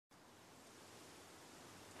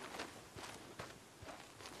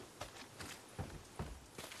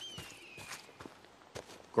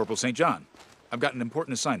Corporal St. John, I've got an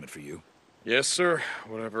important assignment for you. Yes, sir.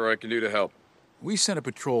 Whatever I can do to help. We sent a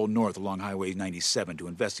patrol north along Highway 97 to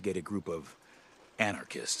investigate a group of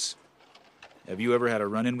anarchists. Have you ever had a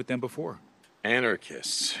run-in with them before?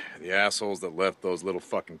 Anarchists? The assholes that left those little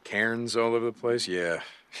fucking cairns all over the place? Yeah,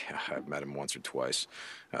 I've met them once or twice.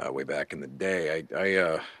 Way back in the day.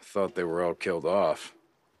 I thought they were all killed off.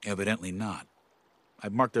 Evidently not.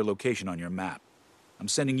 I've marked their location on your map. I'm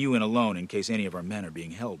sending you in alone in case any of our men are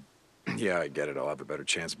being held. Yeah, I get it. I'll have a better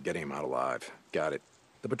chance of getting him out alive. Got it.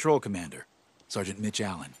 The patrol commander, Sergeant Mitch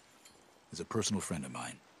Allen, is a personal friend of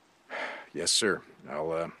mine. Yes, sir.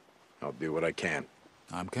 I'll do what I can.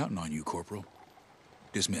 I'm counting on you, Corporal.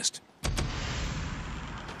 Dismissed.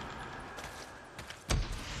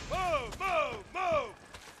 Move! Move! Move!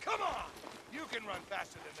 Come on! You can run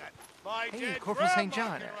faster than that. My Hey, dead Corporal St.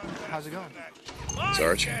 grandma John. can run How's it faster going? than that. My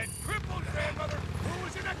Sarge. dead crippled grandmother who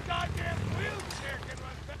was in a goddamn wheelchair can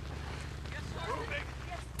run faster. Yes, sir. Moving.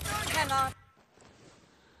 Yes, sir. Cannot.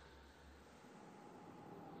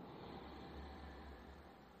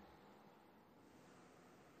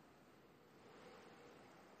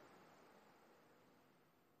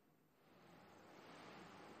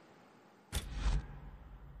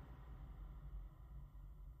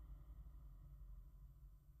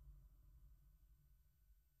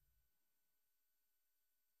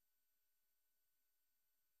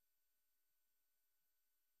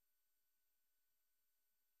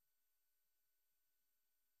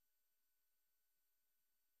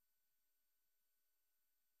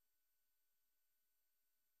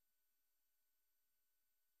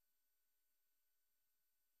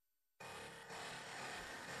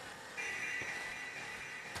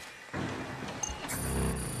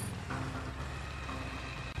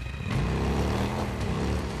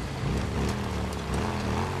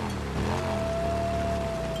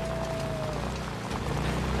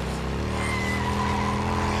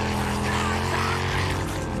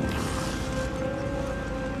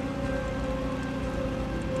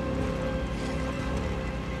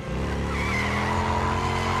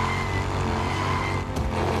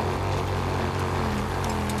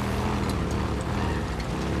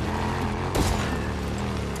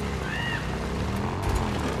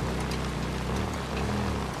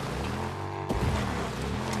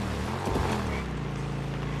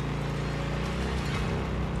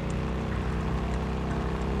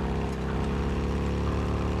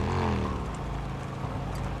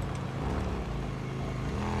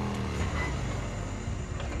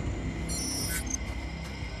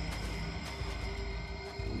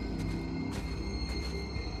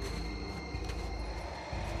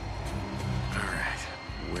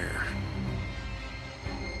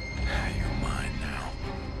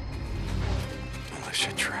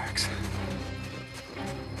 Shit tracks.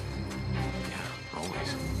 Yeah,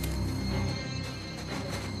 always.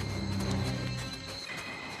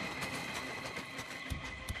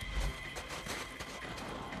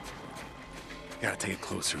 Gotta take a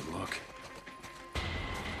closer look.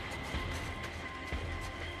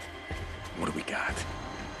 What do we got?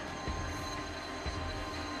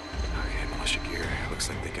 Okay, militia gear. Looks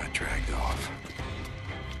like they got dragged off.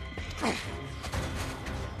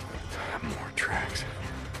 More tracks.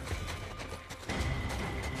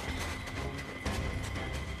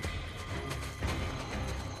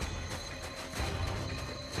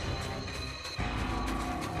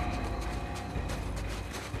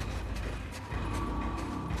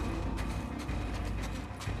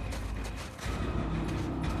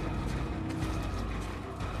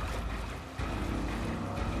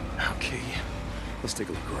 Okay, let's take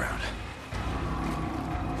a look around.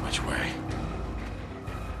 Which way?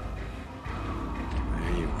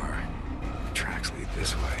 There you are. Tracks lead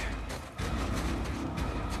this way.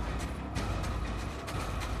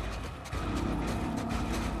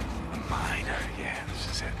 A mine. Yeah,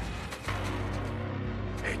 this is it.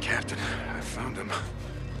 Hey, Captain, I found them.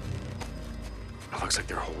 It looks like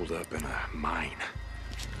they're holed up in a mine.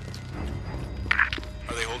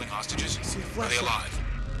 Are they holding hostages? Are they alive?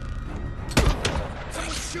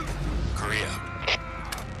 Someone's shooting. Korea.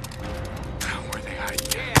 Where are they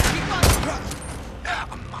hiding?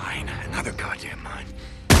 A mine. Another goddamn mine.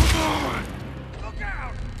 Look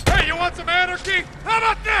out! Hey, you want some anarchy? How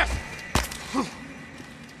about this?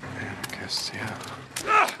 Anarchists, yeah.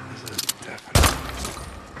 This is definitely.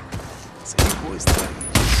 Same boys that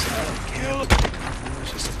kill.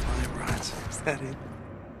 It's just supplying rods. Is that it?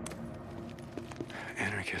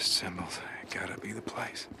 Anarchist symbols. Gotta be the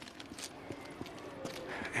place.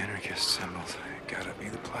 Anarchist symbols. Gotta be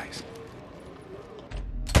the place.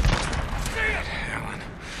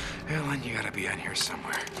 Ellen, you gotta be on here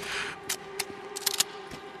somewhere.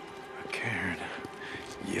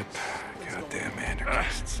 Goddamn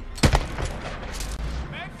anarchists.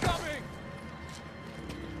 Men coming!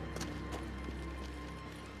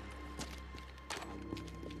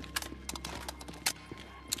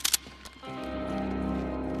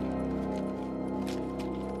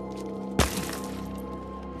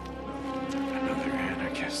 Another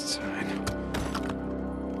anarchist sign.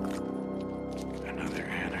 Another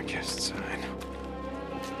anarchist sign.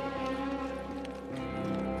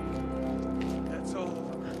 That's all of them.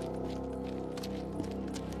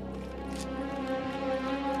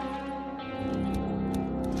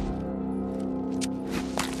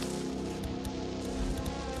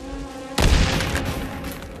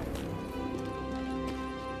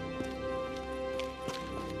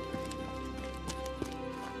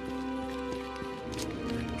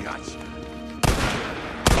 Gotcha.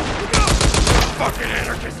 Fucking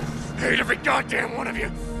anarchists! Hate every goddamn one of you!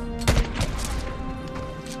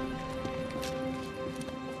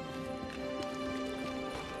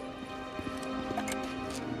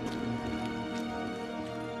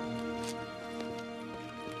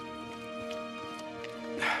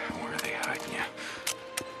 Where are they hiding you?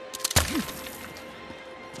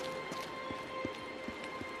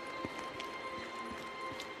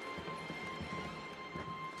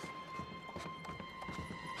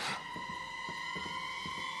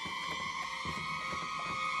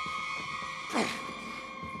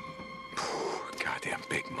 Goddamn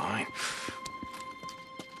big mine.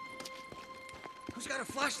 Who's got a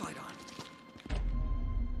flashlight on?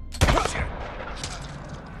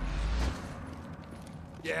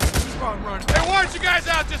 Yeah, keep on running. Hey, why aren't you guys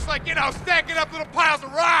out just like, you know, stacking up little piles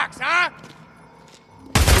of rocks, huh?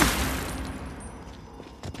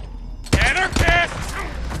 Anarchists!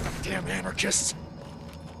 Damn anarchists!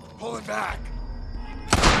 Pulling back.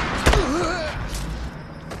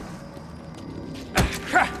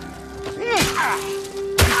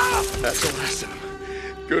 That's the last of them.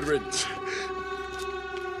 Good riddance.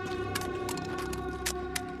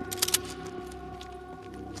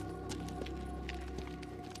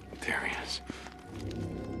 There he is.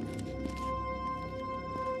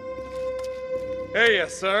 Hey,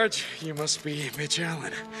 Sarge. You must be Mitch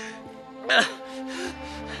Allen.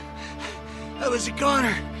 I was a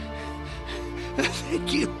goner.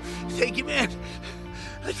 Thank you. Thank you, man.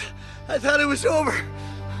 I thought it was over.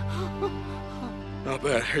 Not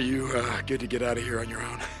bad. Are you good to get out of here on your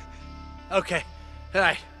own? Okay. All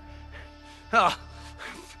right. Oh.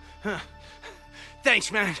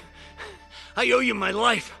 Thanks, man. I owe you my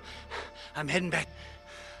life. I'm heading back.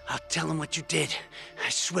 I'll tell him what you did. I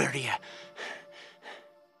swear to you.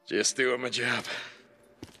 Just doing my job.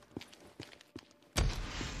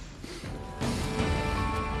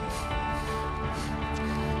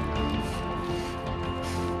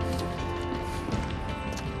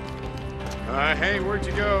 Hey, where'd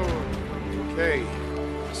you go? Okay.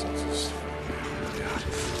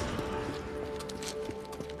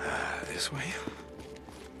 This way?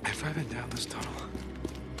 Have I been down this tunnel?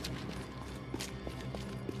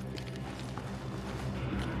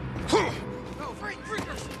 No,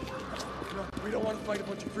 freakers! No, we don't want to fight a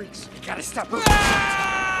bunch of freaks. You gotta stop him. He's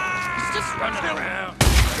just running around.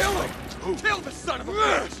 Kill him! Kill the son of a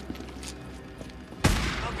bitch!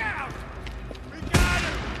 Look out! We got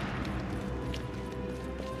him!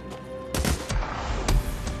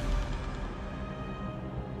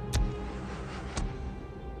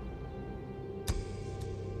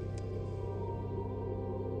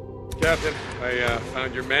 Captain, I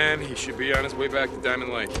found your man. He should be on his way back to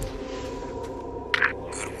Diamond Lake.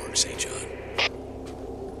 Good work, St. John.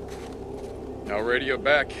 I'll radio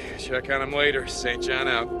back. Check on him later. St. John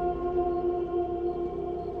out.